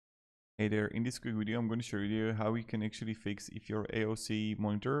Hey there, in this quick video I'm going to show you how you can actually fix if your AOC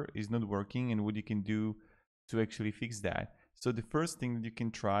monitor is not working and what you can do to actually fix that. So the first thing that you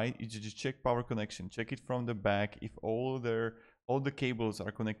can try is to just check power connection. Check it from the back if all the cables are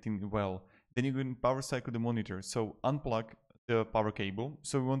connecting well. Then you can power cycle the monitor. So unplug the power cable.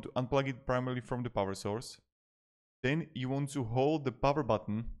 So we want to unplug it primarily from the power source. Then you want to hold the power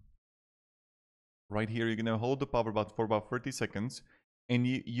button. Right here you're going to hold the power button for about 30 seconds. And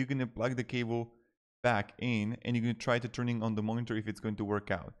you're going to plug the cable back in and you're going to try to turning on the monitor if it's going to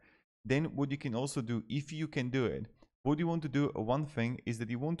work out. Then what you can also do, if you can do it, what you want to do, one thing is that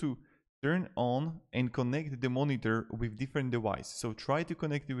you want to turn on and connect the monitor with different device. So try to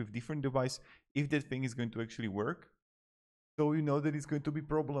connect it with different device if that thing is going to actually work. So you know that it's going to be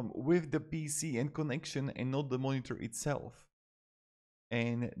problem with the PC and connection and not the monitor itself.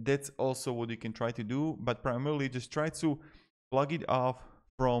 And that's also what you can try to do, but primarily just try to plug it off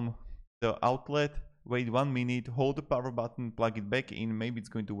from the outlet, wait 1 minute, hold the power button, plug it back in, maybe it's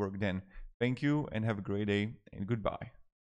going to work then. Thank you and have a great day and goodbye.